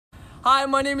Hi,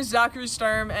 my name is Zachary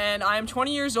Sturm, and I am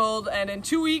 20 years old, and in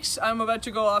 2 weeks I'm about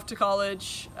to go off to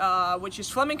college, which is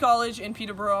Fleming College in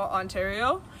Peterborough,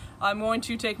 Ontario. I'm going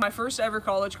to take my first ever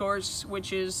college course,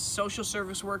 which is Social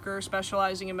Service Worker,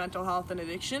 specializing in mental health and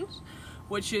addictions,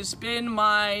 which has been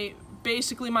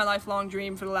basically my lifelong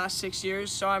dream for the last 6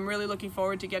 years, so I'm really looking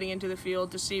forward to getting into the field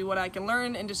to see what I can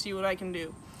learn and to see what I can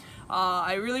do.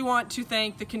 I really want to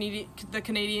thank the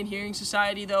Canadian Hearing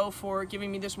Society, though, for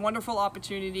giving me this wonderful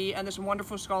opportunity and this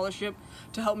wonderful scholarship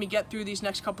to help me get through these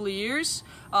next couple of years.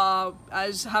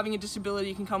 As having a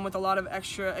disability can come with a lot of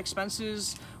extra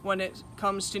expenses when it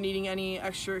comes to needing any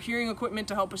extra hearing equipment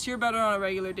to help us hear better on a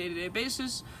regular day-to-day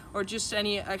basis, or just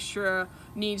any extra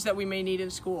needs that we may need in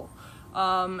school.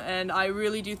 And I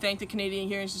really do thank the Canadian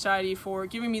Hearing Society for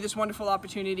giving me this wonderful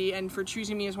opportunity and for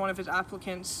choosing me as one of its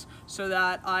applicants so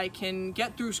that I can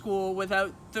get through school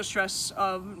without the stress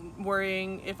of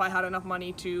worrying if I had enough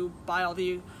money to buy all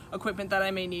the equipment that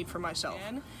I may need for myself.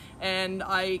 And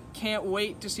I can't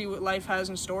wait to see what life has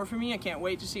in store for me. I can't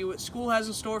wait to see what school has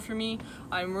in store for me.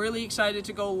 I'm really excited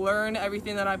to go learn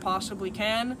everything that I possibly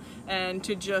can and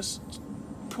to just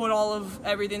put all of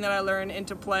everything that I learn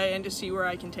into play and to see where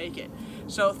I can take it.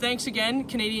 So thanks again,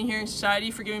 Canadian Hearing Society,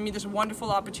 for giving me this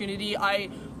wonderful opportunity. I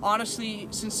honestly,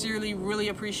 sincerely, really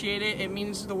appreciate it. It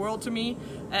means the world to me,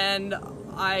 and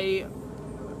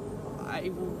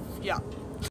yeah.